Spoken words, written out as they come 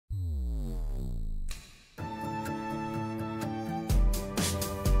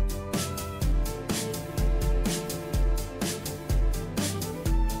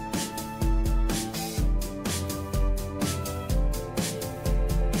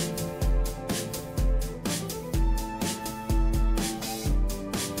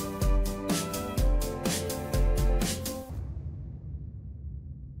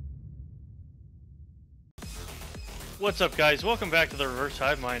What's up, guys? Welcome back to the Reverse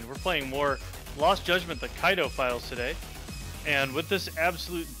Hive Mind. We're playing more Lost Judgment, the Kaito files today. And with this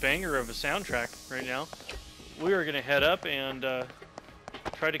absolute banger of a soundtrack right now, we are going to head up and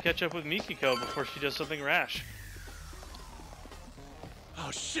try to catch up with Mikiko before she does something rash.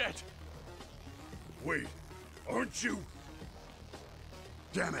 Oh, shit! Wait, aren't you?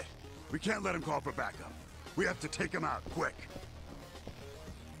 Damn it! We can't let him call for backup. We have to take him out, quick.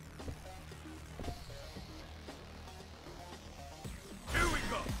 Here we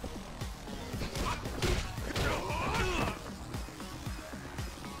go!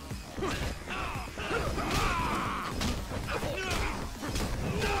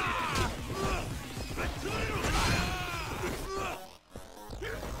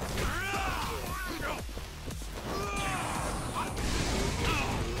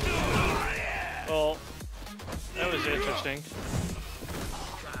 Well, that was interesting.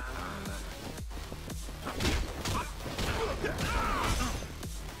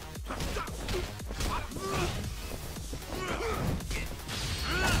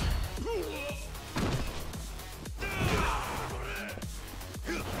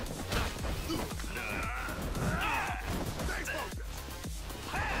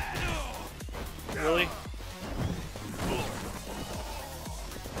 Really?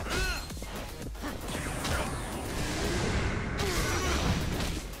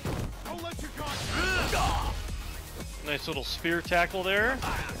 Nice little spear tackle there.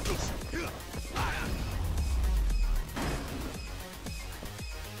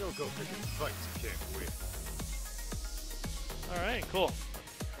 Don't go picking fights you can't win. Alright, cool.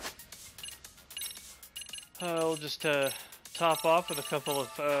 We'll just top off with a couple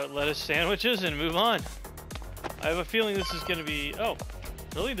of lettuce sandwiches and move on. I have a feeling this is going to be... Oh,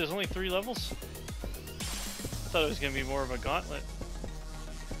 really? There's only 3 levels? I thought it was going to be more of a gauntlet.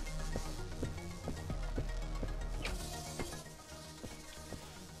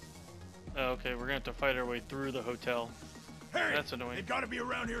 Oh, okay, we're going to have to fight our way through the hotel. Hey! That's annoying. They gotta be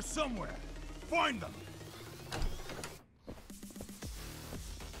around here somewhere. Find them!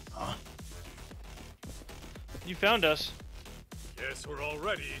 Huh? You found us. Guess we're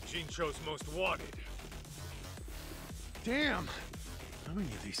already Jincho's most wanted. Damn! How many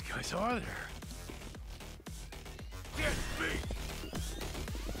of these guys are there? Get me!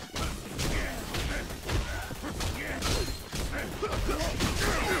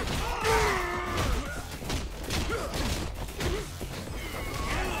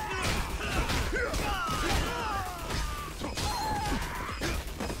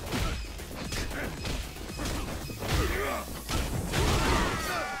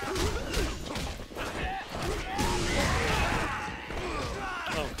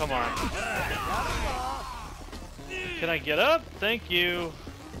 Oh, come on. Can I get up? Thank you.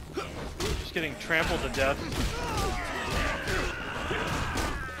 Just getting trampled to death.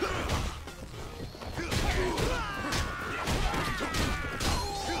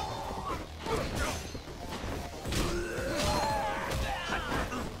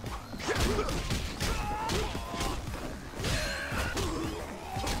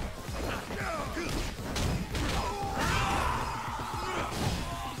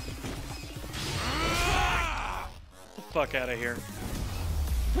 Fuck out of here.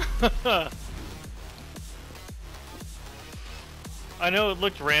 I know it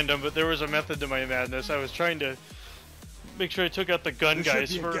looked random, but there was a method to my madness. I was trying to make sure I took out the gun There guys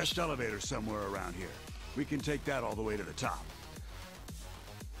should be a first. guest elevator somewhere around here. We can take that all the way to the top.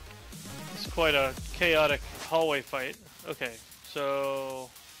 It's quite a chaotic hallway fight. Okay, so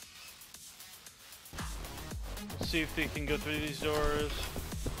let's see if they can go through these doors.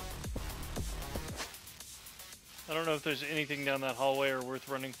 I don't know if there's anything down that hallway or worth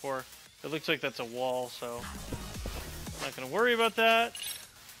running for. It looks like that's a wall, so I'm not going to worry about that.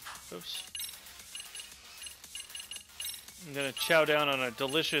 Oops. I'm going to chow down on a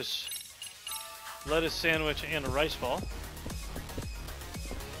delicious lettuce sandwich and a rice ball.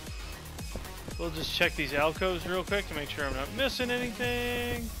 We'll just check these alcoves real quick to make sure I'm not missing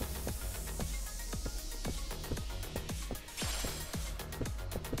anything.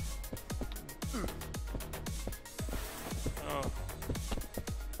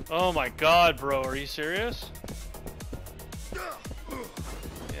 Oh my god, bro, are you serious?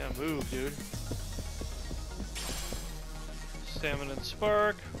 Yeah, move, dude. Stamina and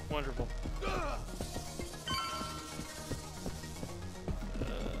spark. Wonderful.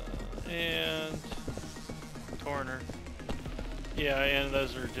 And corner. Yeah, and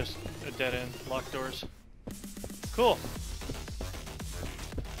those are just a dead end. Locked doors. Cool.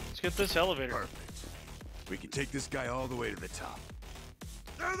 Let's get this elevator. Perfect. We can take this guy all the way to the top.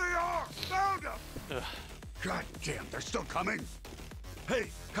 There they are! Found them! Ugh. God damn, they're still coming? Hey,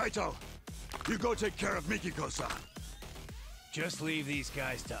 Kaito! You go take care of Mikiko-san. Just leave these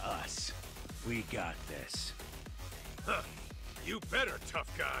guys to us. We got this. Huh. You better, tough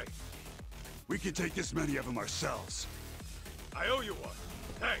guy. We can take as many of them ourselves. I owe you one.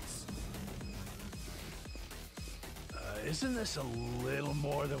 Thanks. Isn't this a little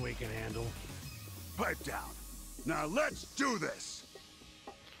more than we can handle? Pipe down. Now let's do this!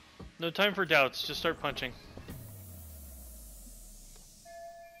 No time for doubts, just start punching.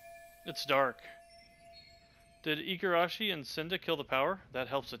 It's dark. Did Igarashi and Senda kill the power? That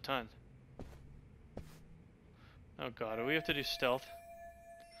helps a ton. Oh god, do we have to do stealth?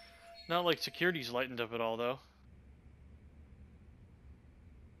 Not like security's lightened up at all, though.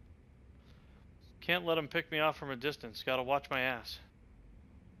 Can't let them pick me off from a distance. Gotta watch my ass.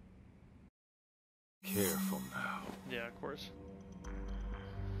 Careful now. Yeah, of course.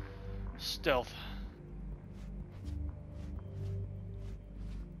 Stealth.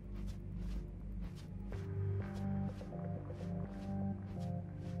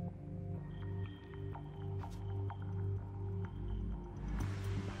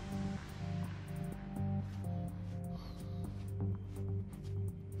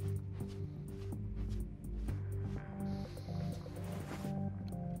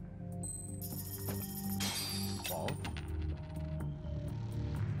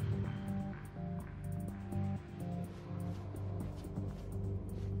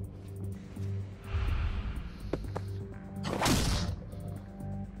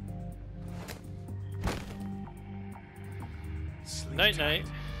 Night night.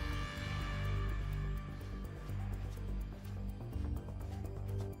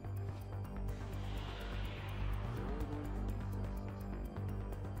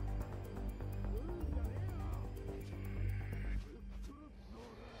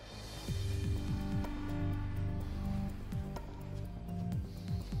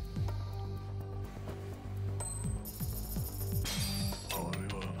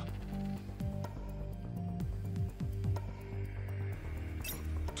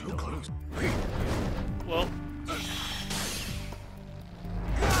 Too close. Well.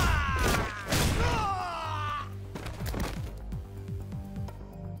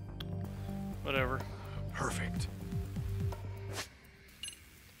 Whatever. Perfect.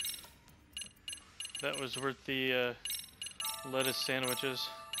 That was worth the lettuce sandwiches.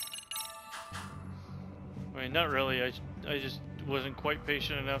 I mean, not really. I just wasn't quite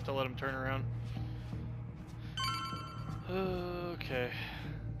patient enough to let him turn around. Okay.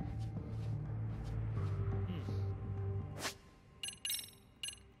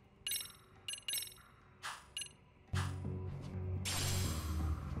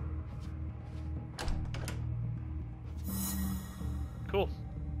 Cool.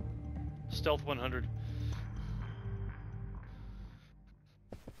 Stealth 100.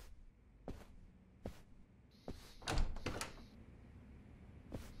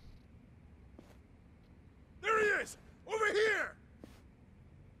 There he is! Over here!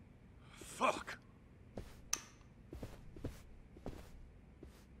 Fuck.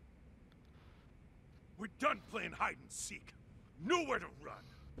 We're done playing hide and seek. Nowhere to run.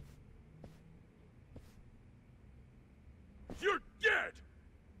 You're dead!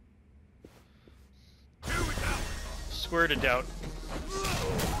 Here we go! Square to doubt.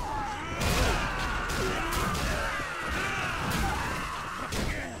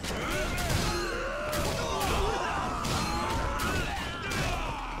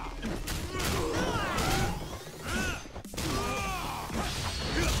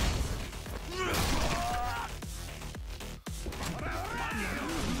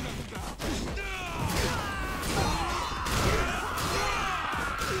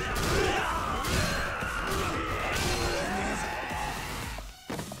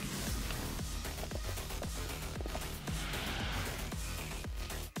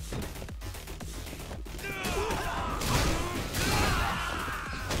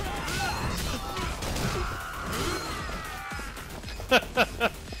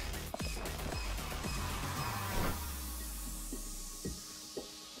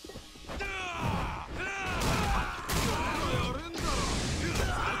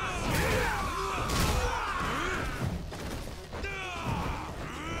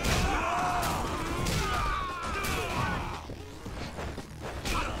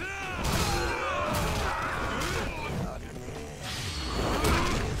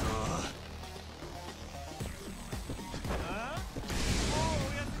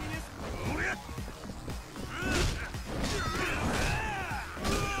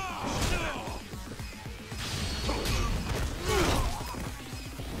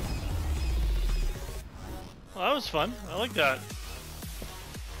 was fun. I like that.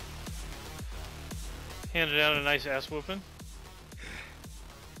 Handed out a nice ass whooping.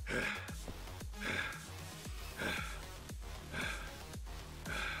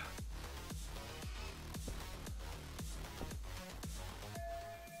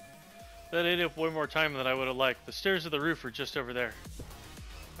 That ate up way more time than I would have liked. The stairs of the roof are just over there.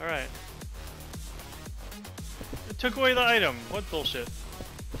 Alright. It took away the item. What bullshit.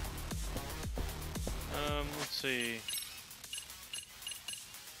 Let's see.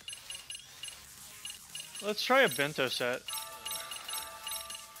 Let's try a bento set.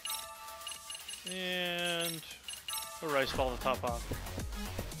 And a rice ball to top off.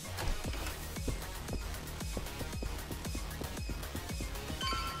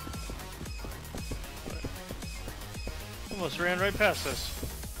 Almost ran right past us.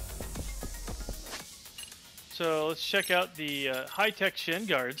 So let's check out the high-tech shin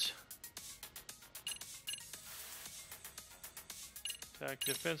guards. Attack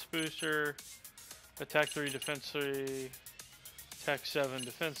defense booster. Attack 3, defense 3. Attack 7,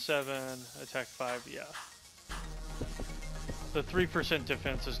 defense 7. Attack 5, yeah. The 3%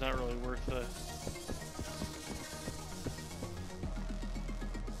 defense is not really worth the...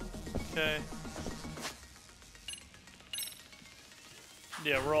 Okay.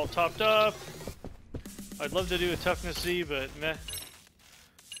 Yeah, we're all topped up. I'd love to do a toughness Z, but meh.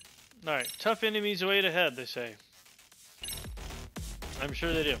 Alright, tough enemies await ahead, they say. I'm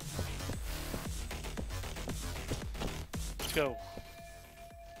sure they do. Let's go.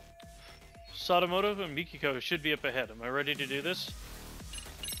 Sadamoto and Mikiko should be up ahead. Am I ready to do this?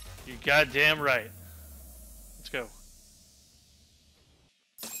 You goddamn right. Let's go.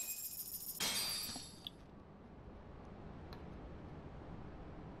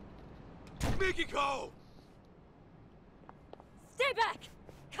 Mikiko! Stay back!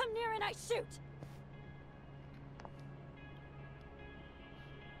 Come near and I shoot!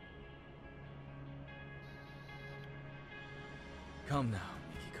 Come now,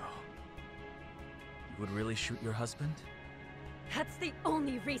 Mikiko. You would really shoot your husband? That's the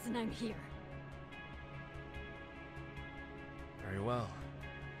only reason I'm here. Very well.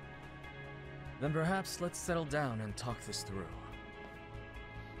 Then perhaps let's settle down and talk this through.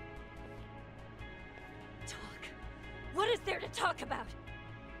 Talk? What is there to talk about?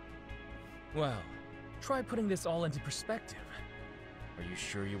 Well, try putting this all into perspective. Are you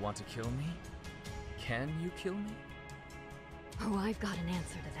sure you want to kill me? Can you kill me? Oh, I've got an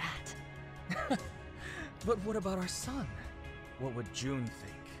answer to that. But what about our son? What would June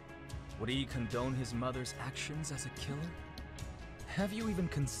think? Would he condone his mother's actions as a killer? Have you even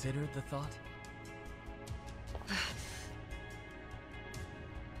considered the thought?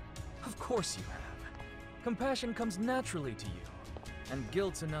 Of course you have. Compassion comes naturally to you, and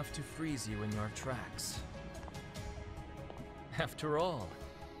guilt's enough to freeze you in your tracks. After all,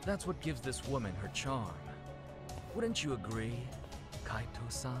 that's what gives this woman her charm. Wouldn't you agree,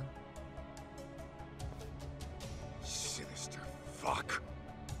 Kaito-san? Sinister fuck.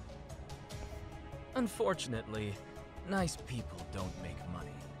 Unfortunately, nice people don't make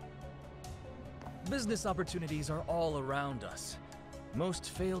money. Business opportunities are all around us.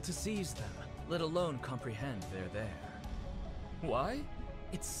 Most fail to seize them, let alone comprehend they're there. Why?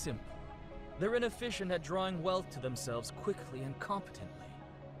 It's simple. They're inefficient at drawing wealth to themselves quickly and competently.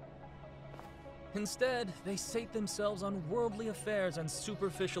 Instead, they sate themselves on worldly affairs and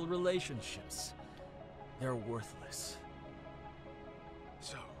superficial relationships. They're worthless.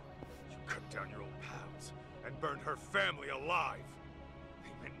 So, you cut down your old pals and burned her family alive.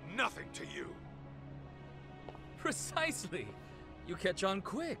 They meant nothing to you. Precisely! You catch on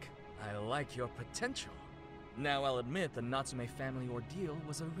quick. I like your potential. Now I'll admit the Natsume family ordeal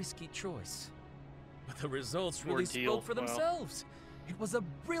was a risky choice. But the results really spoke for themselves. It was a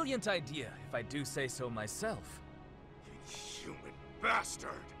brilliant idea, if I do say so myself. You human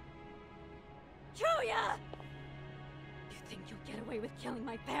bastard! Kyuya! You think you'll get away with killing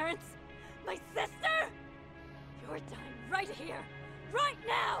my parents? My sister? You're dying right here, right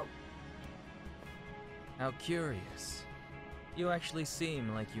now! How curious. You actually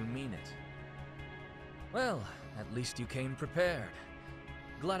seem like you mean it. Well, at least you came prepared.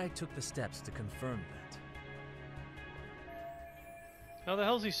 Glad I took the steps to confirm that. How the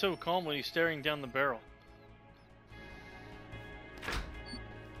hell is he so calm when he's staring down the barrel?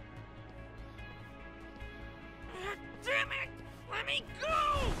 Damn it! Let me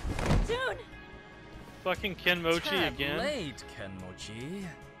go! June! Fucking Kenmochi again. Late, Kenmochi.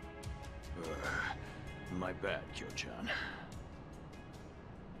 My bad, Kyo-chan.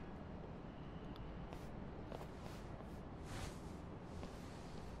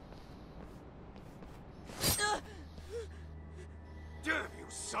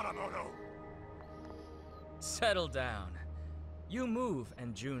 Sadamoto! Settle down. You move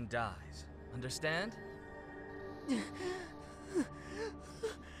and June dies. Understand?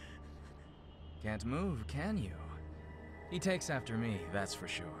 Can't move, can you? He takes after me, that's for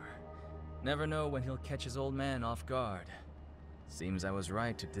sure. Never know when he'll catch his old man off guard. Seems I was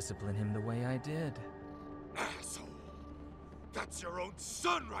right to discipline him the way I did. Asshole! That's your own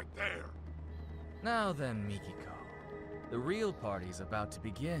son right there! Now then, Mikiko. The real party's about to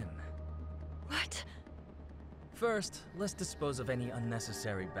begin. What? First, let's dispose of any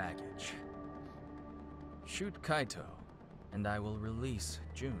unnecessary baggage. Shoot Kaito, and I will release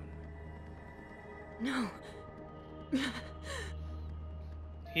June. No.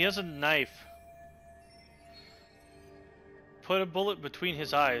 He has a knife. Put a bullet between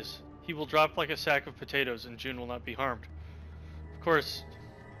his eyes. He will drop like a sack of potatoes and June will not be harmed. Of course,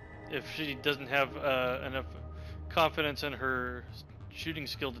 if she doesn't have enough confidence in her shooting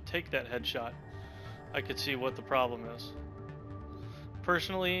skill to take that headshot, I could see what the problem is.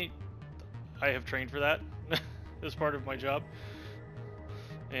 Personally, I have trained for that as part of my job.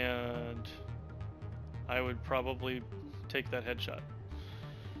 And I would probably take that headshot.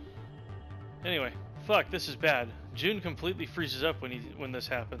 Anyway, fuck, this is bad. June completely freezes up when this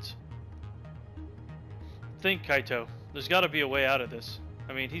happens. Think, Kaito. There's got to be a way out of this.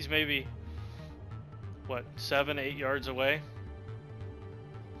 I mean, he's maybe, what, 7-8 yards away?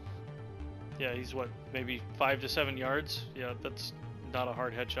 Yeah, he's what, maybe 5 to 7 yards? Yeah, that's not a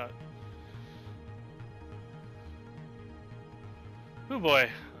hard headshot. Oh boy.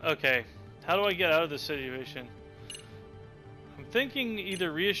 Okay. How do I get out of this situation? I'm thinking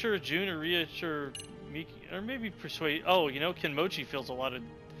either reassure June or reassure Miki, or maybe persuade. Oh, you know, Kenmochi feels a lot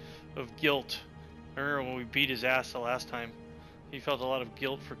of guilt. I remember when we beat his ass the last time. He felt a lot of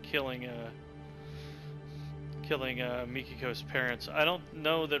guilt for killing Mikiko's parents. I don't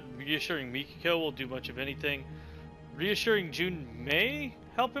know that reassuring Mikiko will do much of anything. Reassuring June may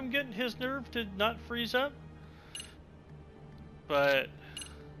help him get his nerve to not freeze up. But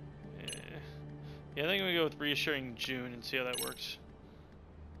yeah, I think I'm gonna go with reassuring June and see how that works.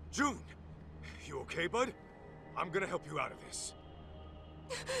 June! You okay, bud? I'm gonna help you out of this.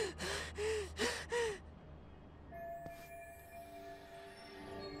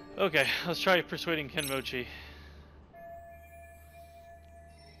 Okay, let's try persuading Kenmochi.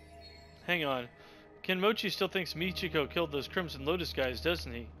 Hang on. Kenmochi still thinks Michiko killed those Crimson Lotus guys,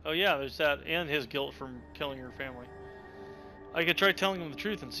 doesn't he? Oh yeah, there's that, and his guilt from killing her family. I could try telling him the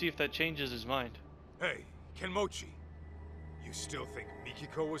truth and see if that changes his mind. Hey, Kenmochi. You still think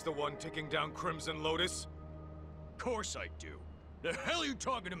Mikiko was the one taking down Crimson Lotus? Course I do. The hell are you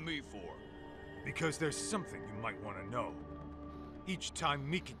talking to me for? Because there's something you might want to know. Each time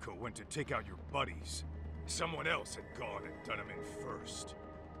Mikiko went to take out your buddies, someone else had gone and done him in first.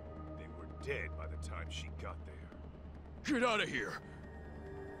 They were dead by the time she got there. Get out of here!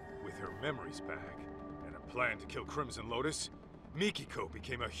 With her memories back, and a plan to kill Crimson Lotus, Mikiko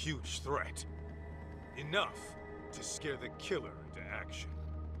became a huge threat. Enough to scare the killer into action.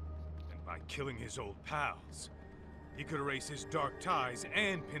 And by killing his old pals, he could erase his dark ties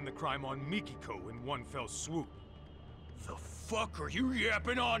and pin the crime on Mikiko in one fell swoop. The fuck are you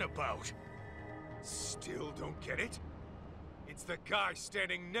yapping on about? Still don't get it? It's the guy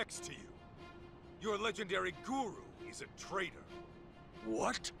standing next to you. Your legendary guru is a traitor.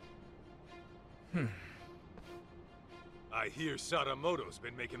 What? I hear Sadamoto's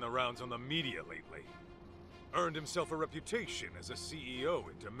been making the rounds on the media lately. Earned himself a reputation as a CEO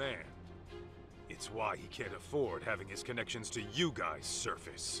in demand. It's why he can't afford having his connections to you guys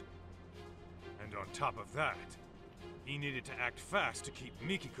surface. And on top of that, he needed to act fast to keep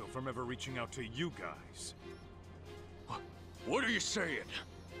Mikiko from ever reaching out to you guys. What are you saying?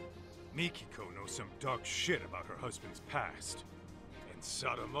 Mikiko knows some dark shit about her husband's past. And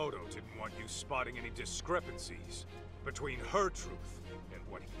Sadamoto didn't want you spotting any discrepancies between her truth and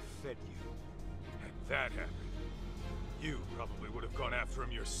what he fed you. Had that happened, you probably would have gone after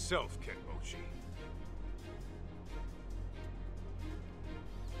him yourself, Kenmochi.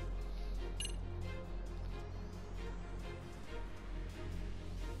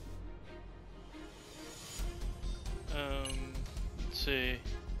 Let's see.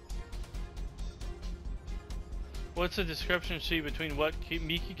 What's the discrepancy between what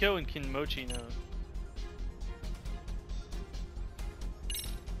Mikiko and Kenmochi know?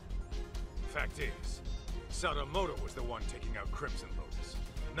 Fact is, Sadamoto was the one taking out Crimson Lotus,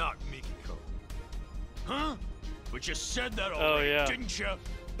 not Mikiko. Huh? But you said that Oh, already, yeah. didn't you?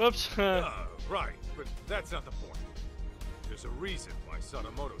 Whoops. Right, but that's not the point. There's a reason why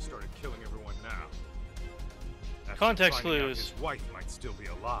Sadamoto started killing everyone now. Context finding out clues. his wife might still be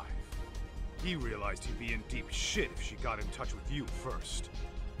alive, he realized he'd be in deep shit if she got in touch with you first.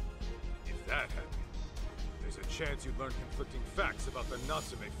 If that happened, there's a chance you'd learn conflicting facts about the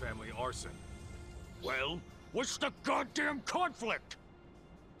Natsume family arson. Well, what's the goddamn conflict?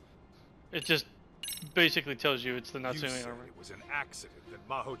 It just basically tells you it's the You Natsume said armor. it was an accident that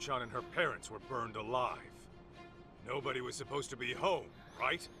Maho-chan and her parents were burned alive. Nobody was supposed to be home,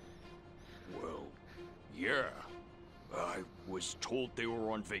 right? Well, yeah. I was told they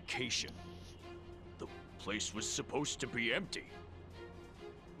were on vacation. The place was supposed to be empty.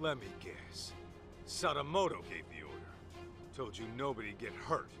 Let me guess. Sadamoto gave the order. Told you nobody'd get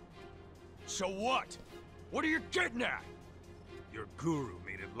hurt. So what? What are you getting at? Your guru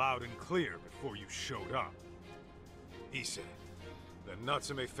made it loud and clear before you showed up. He said the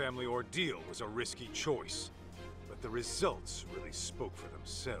Natsume family ordeal was a risky choice, but the results really spoke for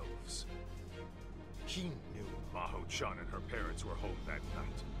themselves. He knew Maho-chan and her parents were home that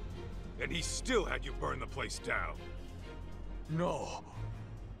night, and he still had you burn the place down. No.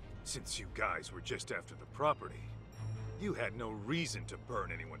 Since you guys were just after the property, you had no reason to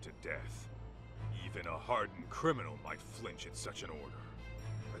burn anyone to death. Even a hardened criminal might flinch at such an order.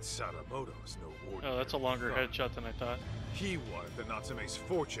 But Sadamoto's no ordinary Oh, that's a longer thug. headshot than I thought. He wanted the Natsume's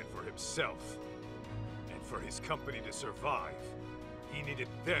fortune for himself. And for his company to survive, he needed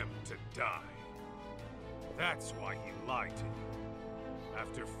them to die. That's why he lied to you,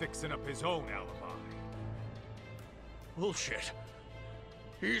 after fixing up his own alibi. Bullshit.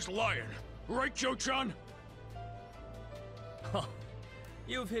 He's lying. Right, Joe-chan? Huh.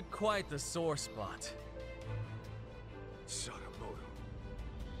 You've hit quite the sore spot. Sadamoto,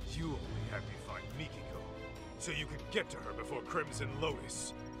 you only had me find Mikiko, so you could get to her before Crimson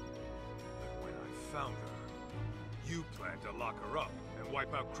Lotus. But when I found her, you planned to lock her up and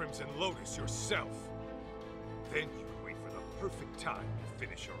wipe out Crimson Lotus yourself. Then you would wait for the perfect time to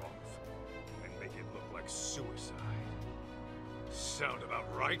finish her off, and make it look like suicide. Sound about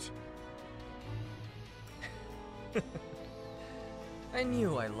right? I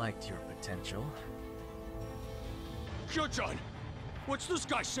knew I liked your potential. Joe-chan, what's this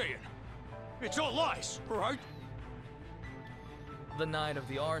guy saying? It's all lies, right? The night of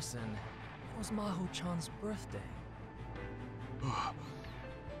the arson was Maho-chan's birthday.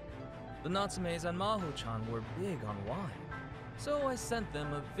 The Natsumes and Maho-chan were big on wine, so I sent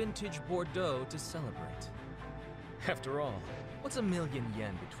them a vintage Bordeaux to celebrate. After all, what's a million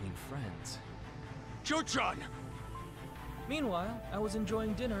yen between friends? Joe-chan! Meanwhile, I was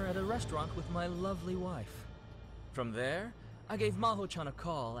enjoying dinner at a restaurant with my lovely wife. From there, I gave Maho-chan a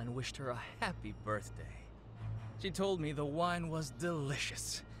call and wished her a happy birthday. She told me the wine was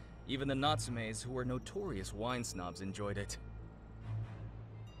delicious. Even the Natsumes, who were notorious wine snobs, enjoyed it.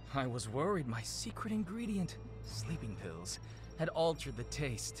 I was worried my secret ingredient, sleeping pills, had altered the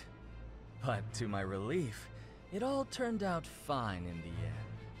taste. But to my relief, it all turned out fine in the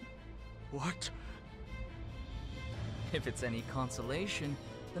end. What? If it's any consolation,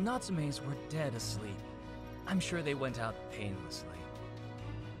 the Natsumes were dead asleep. I'm sure they went out painlessly.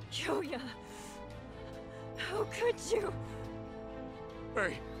 Kyoya! How could you?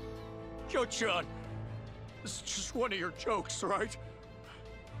 Hey, Joe-chan, this is just one of your jokes, right?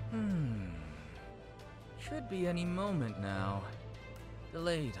 Should be any moment now.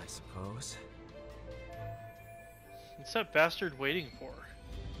 Delayed, I suppose. What's that bastard waiting for?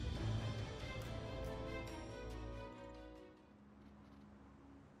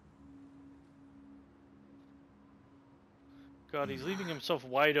 God, he's leaving himself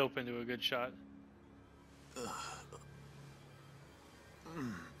wide open to a good shot.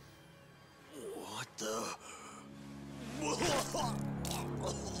 What the?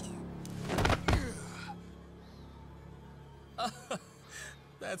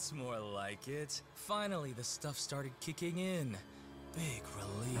 That's more like it. Finally, the stuff started kicking in. Big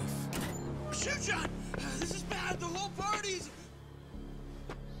relief. Shoot-shot! This is bad! The whole party's...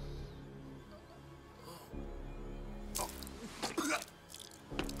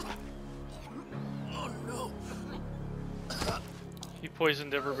 Oh no! He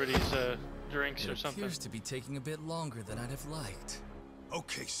poisoned everybody's drinks or It something. appears to be taking a bit longer than I'd have liked.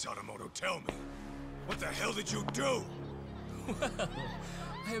 Okay, Sadamoto, tell me. What the hell did you do? Well,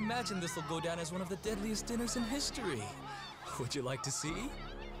 I imagine this will go down as one of the deadliest dinners in history. Would you like to see?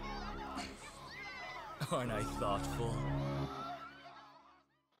 Aren't I thoughtful?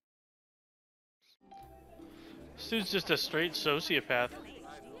 This dude's just a straight sociopath.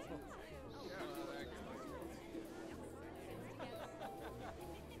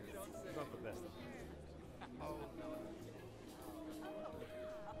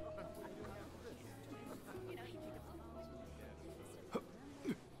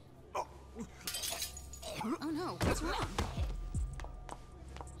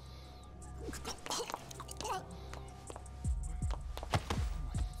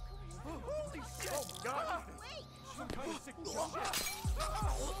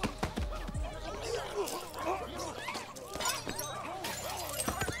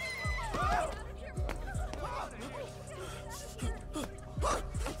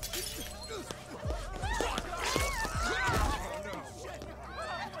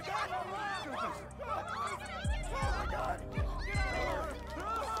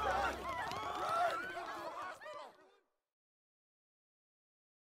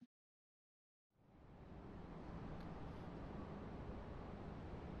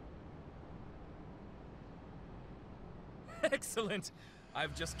 Excellent!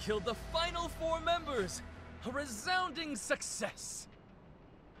 I've just killed the final 4 members! A resounding success!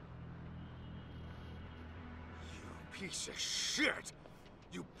 You piece of shit!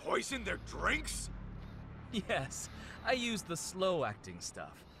 You poisoned their drinks? Yes, I used the slow-acting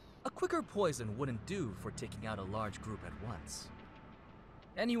stuff. A quicker poison wouldn't do for taking out a large group at once.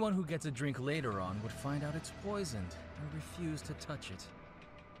 Anyone who gets a drink later on would find out it's poisoned and refuse to touch it.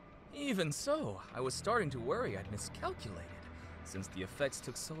 Even so, I was starting to worry I'd miscalculated, since the effects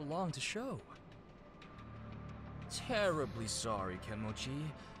took so long to show. Terribly sorry, Kenmochi.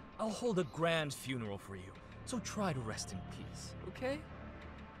 I'll hold a grand funeral for you, so try to rest in peace, okay?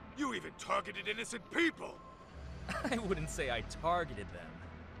 You even targeted innocent people! I wouldn't say I targeted them.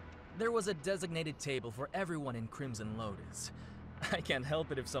 There was a designated table for everyone in Crimson Lotus. I can't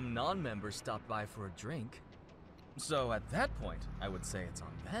help it if some non-members stop by for a drink. So at that point, I would say it's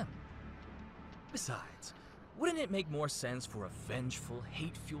on them. Besides, wouldn't it make more sense for a vengeful,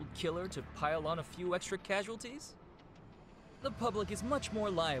 hate-fueled killer to pile on a few extra casualties? The public is much more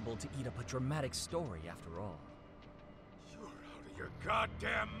liable to eat up a dramatic story after all. You're out of your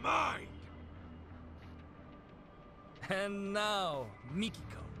goddamn mind! And now,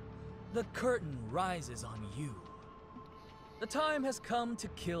 Mikiko, the curtain rises on you. The time has come to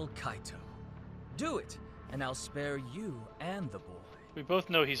kill Kaito. Do it, and I'll spare you and the boy. We both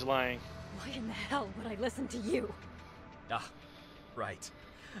know he's lying. Why in the hell would I listen to you? Ah, right.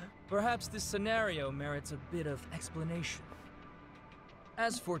 Perhaps this scenario merits a bit of explanation.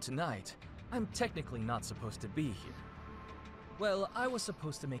 As for tonight, I'm technically not supposed to be here. Well, I was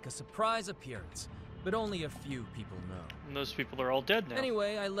supposed to make a surprise appearance, but only a few people know. And those people are all dead now.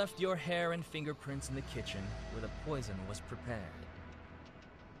 Anyway, I left your hair and fingerprints in the kitchen, where the poison was prepared.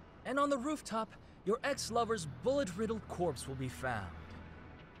 And on the rooftop, your ex-lover's bullet-riddled corpse will be found.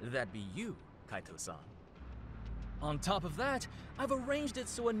 That'd be you, Kaito-san. On top of that, I've arranged it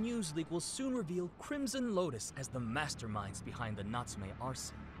so a news leak will soon reveal Crimson Lotus as the masterminds behind the Natsume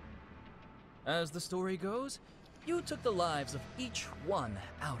arson. As the story goes, you took the lives of each one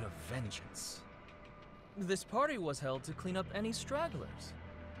out of vengeance. This party was held to clean up any stragglers.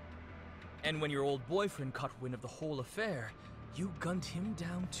 And when your old boyfriend caught wind of the whole affair, you gunned him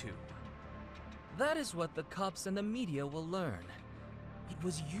down too. That is what the cops and the media will learn. It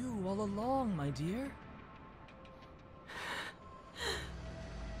was you all along, my dear.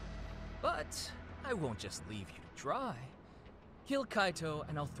 But I won't just leave you to dry. Kill Kaito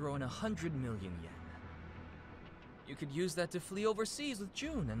and I'll throw in 100 million yen. You could use that to flee overseas with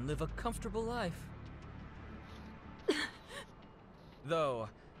June and live a comfortable life. Though,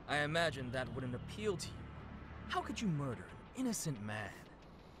 I imagine that wouldn't appeal to you. How could you murder an innocent man?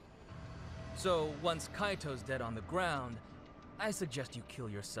 So, once Kaito's dead on the ground, I suggest you kill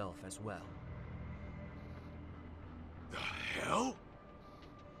yourself as well. The hell?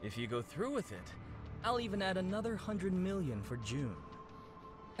 If you go through with it, I'll even add another 100 million for June.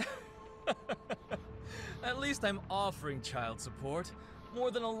 At least I'm offering child support,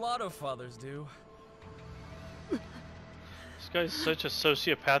 more than a lot of fathers do. This guy's such a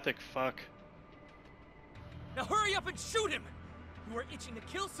sociopathic fuck. Now hurry up and shoot him! You were itching to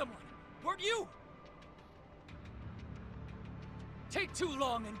kill someone, weren't you? Take too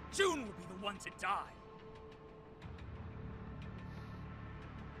long and June will be the one to die.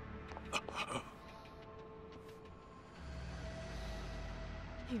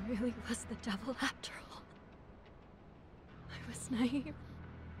 He really was the devil after all. I was naive.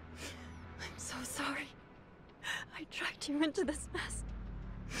 I'm so sorry. I dragged you into this mess.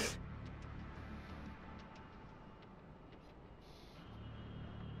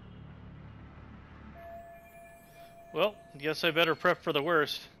 Well, guess I better prep for the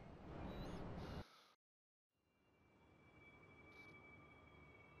worst.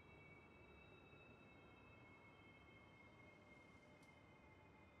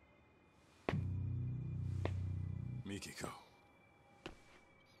 Mikiko.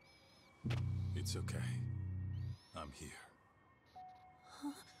 It's okay. I'm here.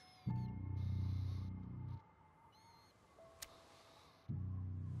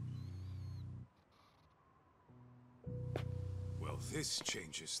 Well, this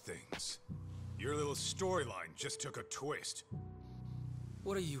changes things. Your little storyline just took a twist.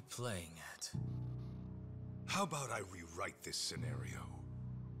 What are you playing at? How about I rewrite this scenario?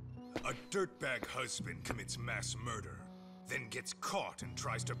 A dirtbag husband commits mass murder, then gets caught and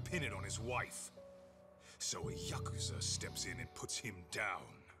tries to pin it on his wife. So a Yakuza steps in and puts him down.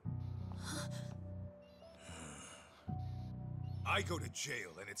 I go to jail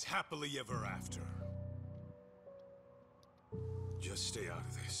and it's happily ever after. Just stay out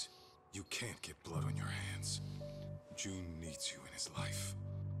of this. You can't get blood on your hands. June needs you in his life.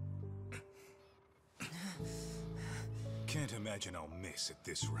 Can't imagine I'll miss at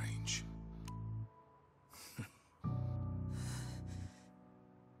this range.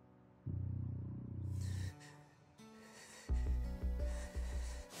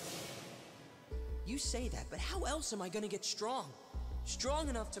 You say that, but how else am I gonna get strong? Strong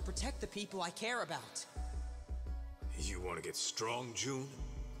enough to protect the people I care about. You want to get strong, June?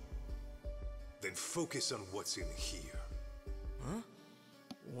 Then focus on what's in here. Huh?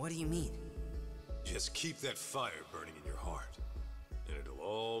 What do you mean? Just keep that fire burning in your heart, and it'll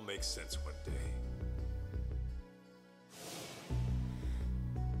all make sense one day.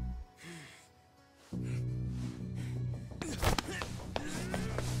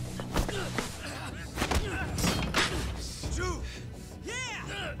 June!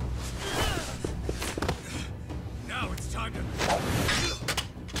 Yeah! Now it's time to...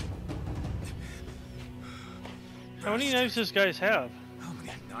 How many knives does guys have? How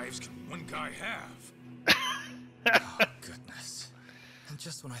many knives can one guy have? Oh, goodness. And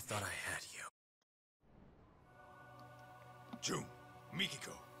just when I thought I had you. June,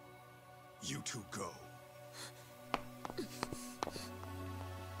 Mikiko, you two go.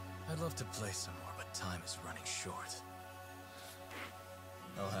 I'd love to play some more, but time is running short.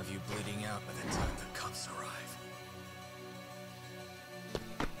 I'll have you bleeding out by the time the cops arrive.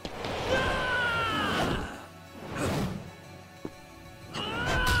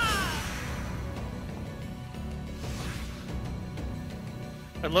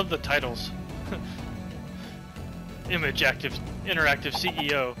 I love the titles. Interactive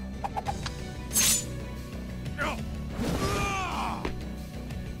CEO.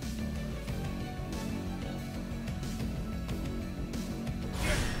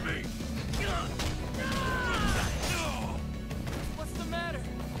 What's the matter?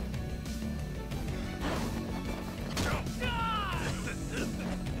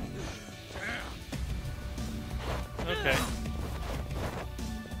 Okay.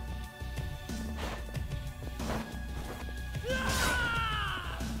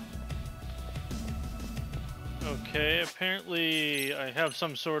 Okay, apparently I have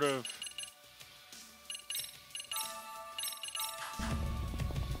some sort of...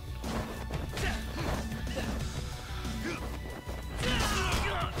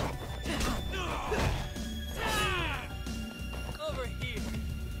 Over here.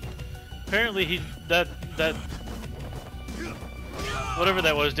 Apparently that whatever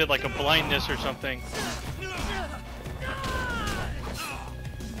that was did like a blindness or something.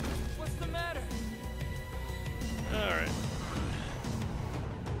 What's the matter? Alright.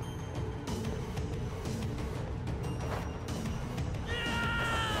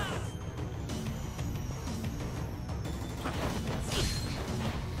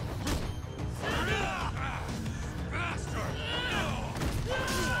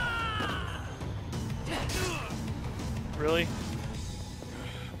 Really?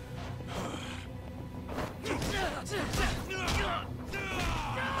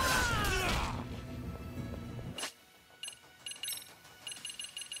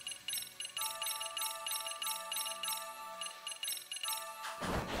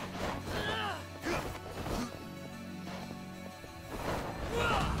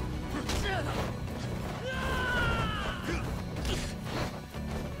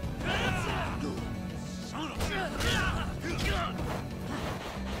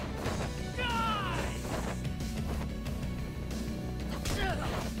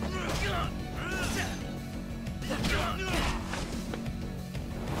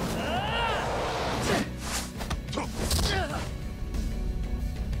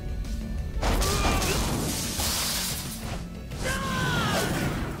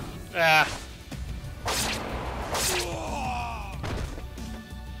 Ah.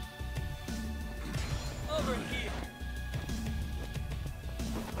 Over here.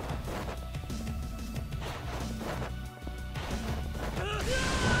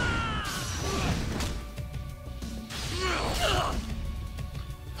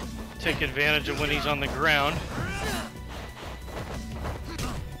 take advantage of when he's on the ground.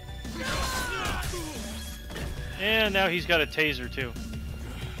 And now he's got a taser too.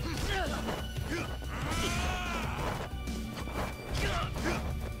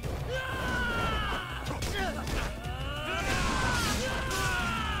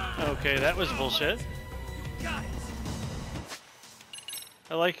 Okay, that was bullshit.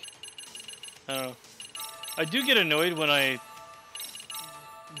 I like... I don't know. I do get annoyed when I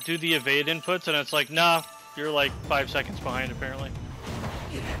do the evade inputs and it's like, nah, you're like 5 seconds behind apparently.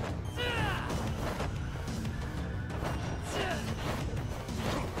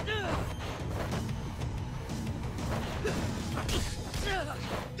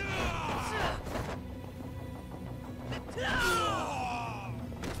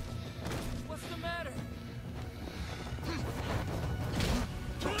 What's the matter?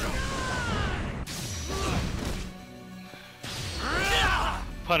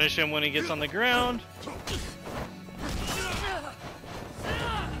 Punish him when he gets on the ground.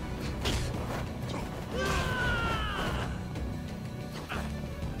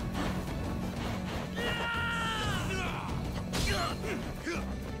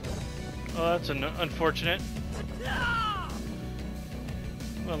 Oh, that's unfortunate. I'm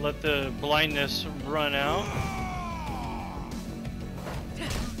gonna let the blindness run out.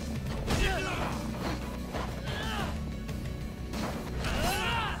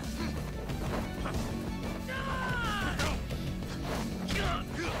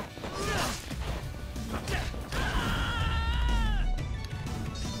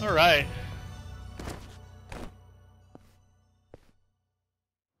 All right.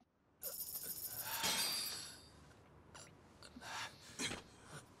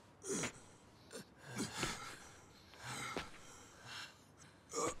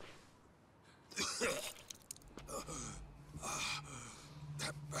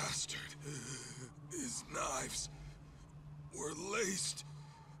 That bastard. His knives were laced.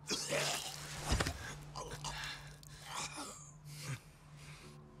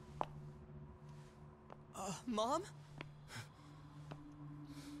 Mom?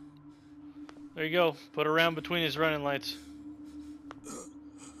 There you go. Put her around between his running lights.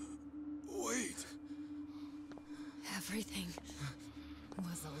 Wait. Everything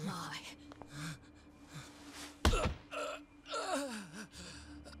was a lie.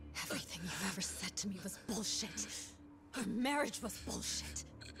 Everything you've ever said to me was bullshit. Our marriage was bullshit.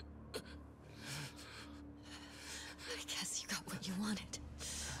 I guess you got what you wanted.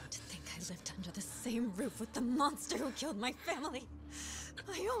 To think I lived under the same roof with the monster who killed my family.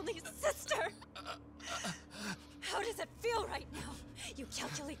 My only sister. How does it feel right now? You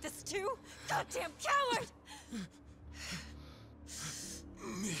calculate this too? Goddamn coward!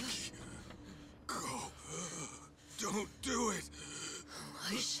 Miki, go. Don't do it.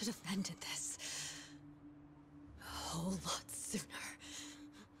 I should have ended this a whole lot sooner.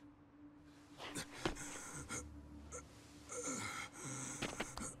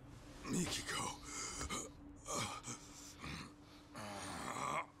 Mikiko.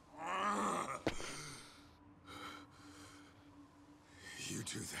 You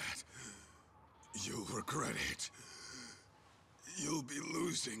do that, you'll regret it. You'll be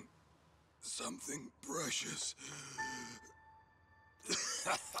losing something precious.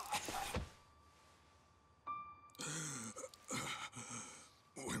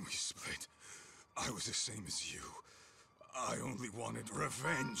 When we split, I was the same as you. I only wanted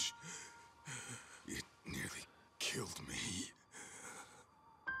revenge. It nearly killed me.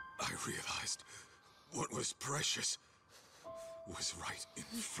 I realized what was precious was right in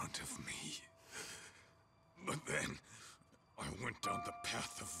front of me. But then, I went down the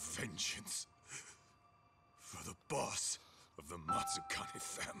path of vengeance. For the boss of the Matsukane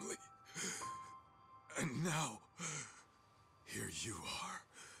family. And now, here you are,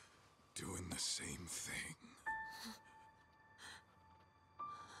 doing the same thing.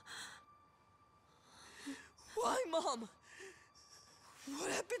 Why, Mom?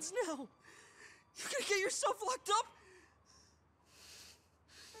 What happens now? You're gonna get yourself locked up?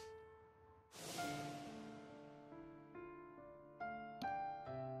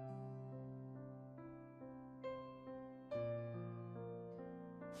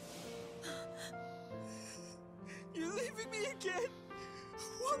 You're leaving me again?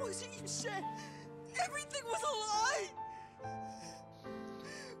 What was it you said? Everything was a lie!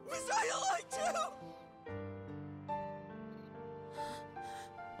 Was I a lie too?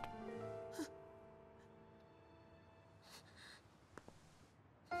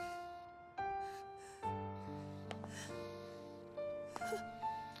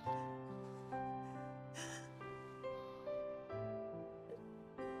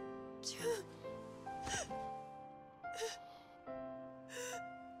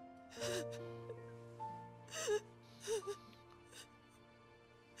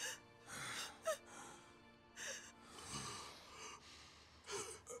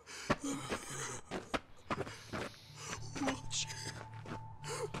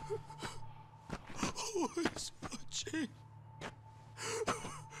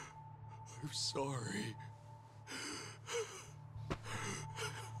 I'm sorry.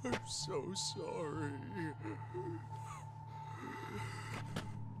 I'm so sorry.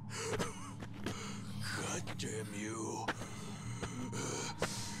 God damn you.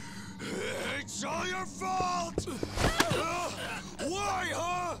 It's all your fault! Why,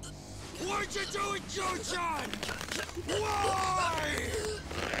 huh? Why'd you do it, Joe-chan? Why?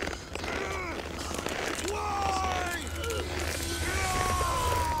 Why?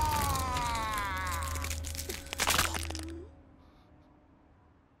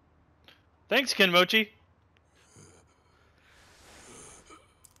 Thanks, Kenmochi.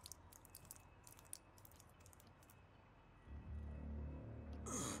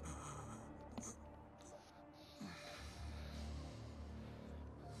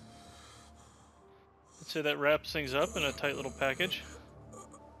 Let's say that wraps things up in a tight little package.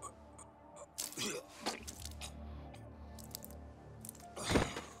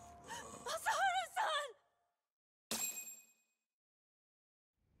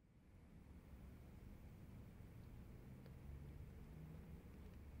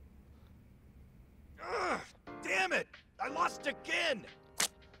 Damn it! I lost again!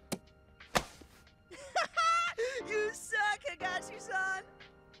 You suck, Higashi-san!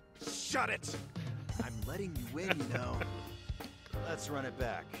 Shut it! I'm letting you win, you know. Let's run it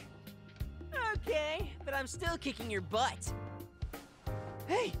back. Okay, but I'm still kicking your butt.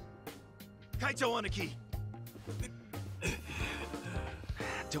 Hey! Kaito Aniki!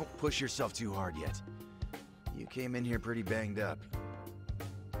 Don't push yourself too hard yet. You came in here pretty banged up.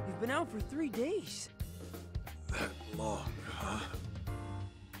 You've been out for 3 days. That long, huh?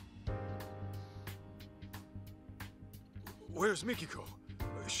 Where's Mikiko?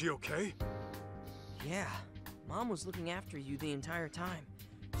 Is she okay? Yeah, Mom was looking after you the entire time.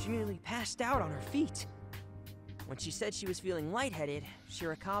 She nearly passed out on her feet. When she said she was feeling lightheaded,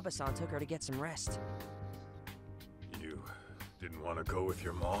 Shirakawa-san took her to get some rest. You didn't want to go with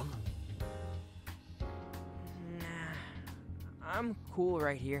your mom? Nah, I'm cool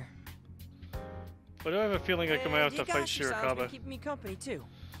right here. But I have a feeling like I might have to fight Higashi-san's been Shirakawa. keeping me company too.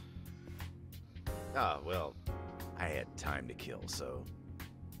 Ah, well, I had time to kill, so...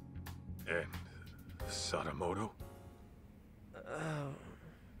 And Sadamoto?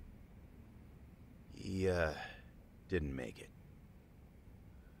 He, didn't make it.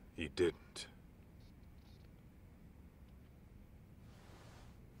 He didn't.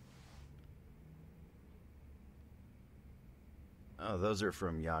 Oh, those are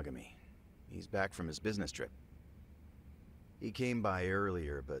from Yagami. He's back from his business trip. He came by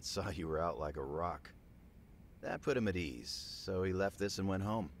earlier, but saw you were out like a rock. That put him at ease, so he left this and went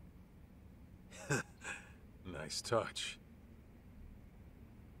home. Nice touch.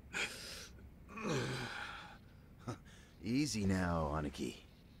 Easy now, Aniki.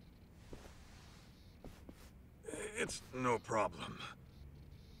 It's no problem.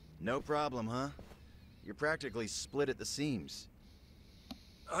 No problem, huh? You're practically split at the seams.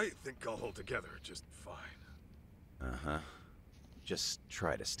 I think I'll hold together just fine. Uh-huh. Just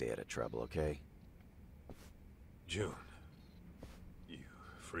try to stay out of trouble, okay? June, you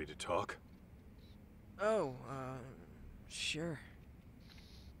free to talk? Oh, sure.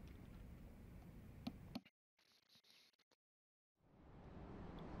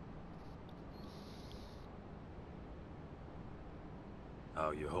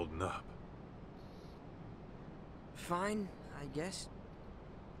 How you holding up? Fine, I guess.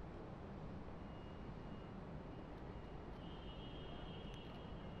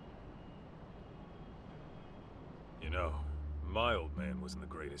 You know, my old man wasn't the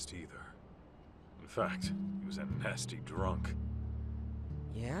greatest either. In fact, he was a nasty drunk.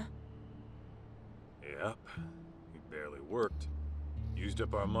 Yeah? Yep. He barely worked. Used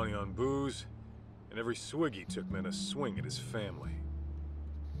up our money on booze, and every swig he took meant a swing at his family.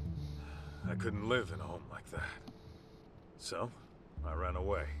 I couldn't live in a home like that. So, I ran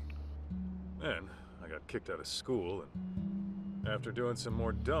away. Then, I got kicked out of school, and after doing some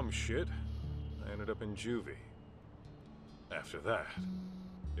more dumb shit, I ended up in juvie. After that,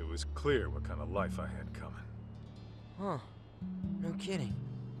 it was clear what kind of life I had coming. Huh. No kidding.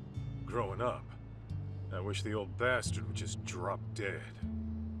 Growing up, I wish the old bastard would just drop dead.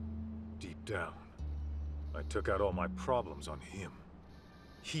 Deep down, I took out all my problems on him.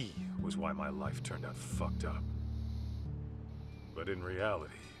 He was why my life turned out fucked up. But in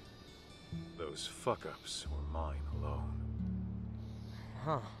reality, those fuck-ups were mine alone.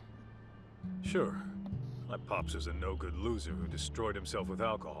 Huh. Sure, my pops was a no-good loser who destroyed himself with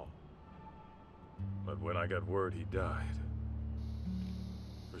alcohol. But when I got word he died,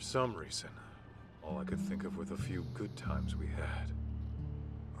 for some reason, all I could think of were the few good times we had.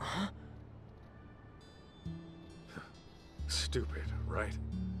 Huh? stupid, right?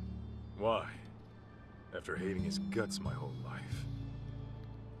 Why? After hating his guts my whole life.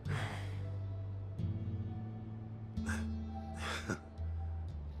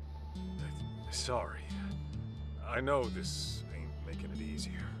 Sorry. I know this ain't making it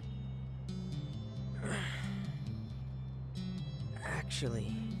easier.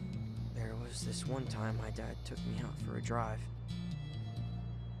 Actually, there was this one time my dad took me out for a drive.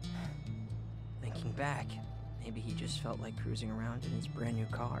 Thinking back, maybe he just felt like cruising around in his brand new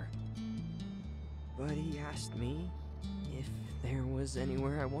car. But he asked me if there was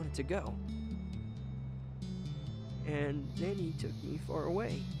anywhere I wanted to go. And then he took me far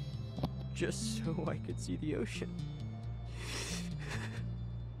away, just so I could see the ocean.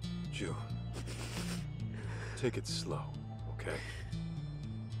 June, take it slow, okay?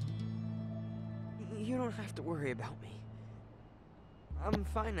 You don't have to worry about me. I'm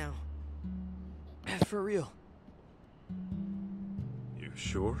fine now. For real. You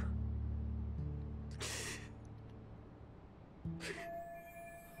sure?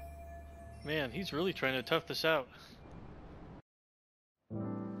 Man, he's really trying to tough this out.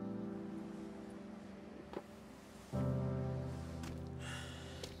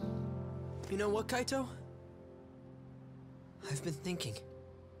 You know what, Kaito? I've been thinking.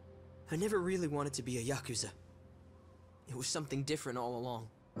 I never really wanted to be a Yakuza. It was something different all along.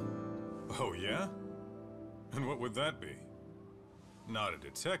 Oh, yeah? And what would that be? Not a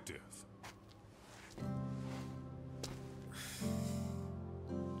detective.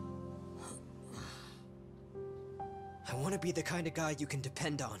 I want to be the kind of guy you can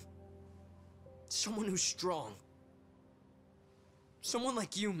depend on. Someone who's strong. Someone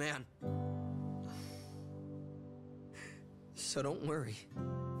like you, man. So don't worry.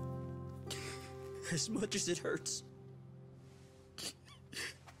 As much as it hurts,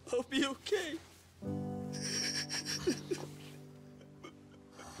 I'll be okay.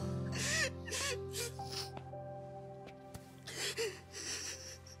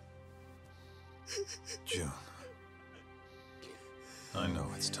 June. I know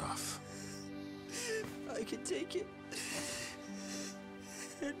it's tough. I can take it.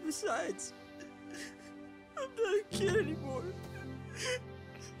 And besides, I'm not a kid anymore.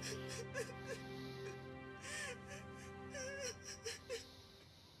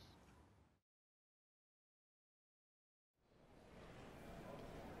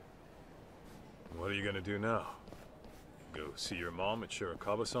 What are you gonna do now? Go see your mom at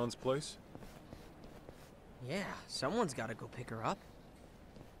Shirakawa-san's place? Yeah, someone's gotta go pick her up.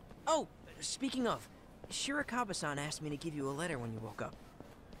 Oh, speaking of, Shirakawa-san asked me to give you a letter when you woke up.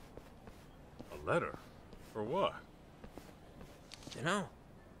 A letter? For what? Dunno.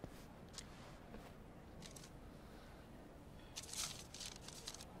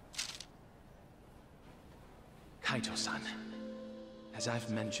 Kaito-san, as I've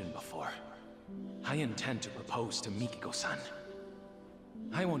mentioned before, I intend to propose to Mikiko-san.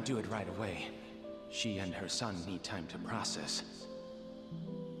 I won't do it right away. She and her son need time to process.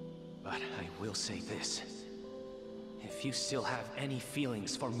 But I will say this. If you still have any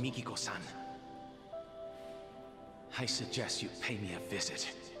feelings for Mikiko-san, I suggest you pay me a visit.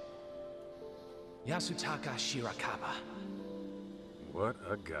 Yasutaka Shirakawa. What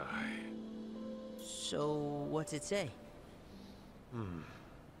a guy. So, what's it say?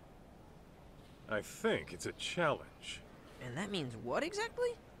 I think it's a challenge. And that means what exactly?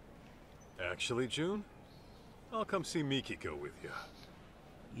 Actually, June, I'll come see Mikiko with you.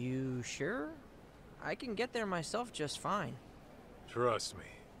 You sure? I can get there myself just fine. Trust me,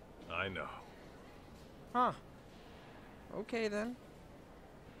 I know. Huh. Okay then.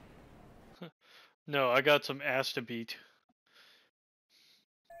 No, I got some ass to beat.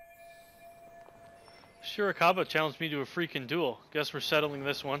 Shirakawa challenged me to a freaking duel. Guess we're settling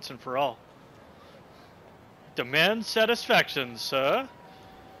this once and for all. Demand satisfaction, sir.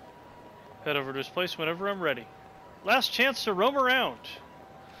 Head over to his place whenever I'm ready. Last chance to roam around.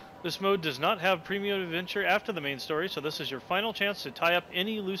 This mode does not have premium adventure after the main story, so this is your final chance to tie up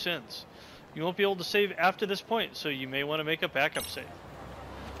any loose ends. You won't be able to save after this point, so you may want to make a backup save.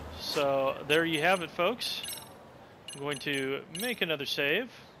 So there you have it, folks. I'm going to make another save.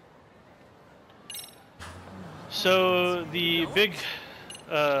 So the big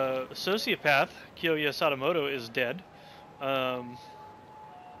sociopath, Kiyoya Sadamoto, is dead.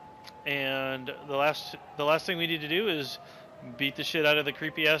 And the last thing we need to do is beat the shit out of the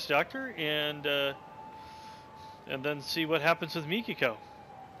creepy ass doctor and then see what happens with Mikiko.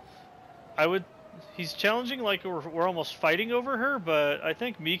 He's challenging like we're almost fighting over her, but I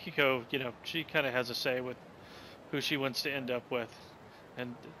think Mikiko, she kind of has a say with who she wants to end up with.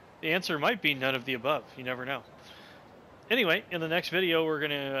 And the answer might be none of the above. You never know. anyway, in the next video, we're going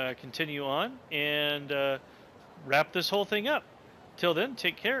to continue on and wrap this whole thing up. Till then,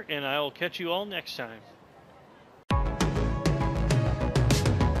 take care, and I'll catch you all next time.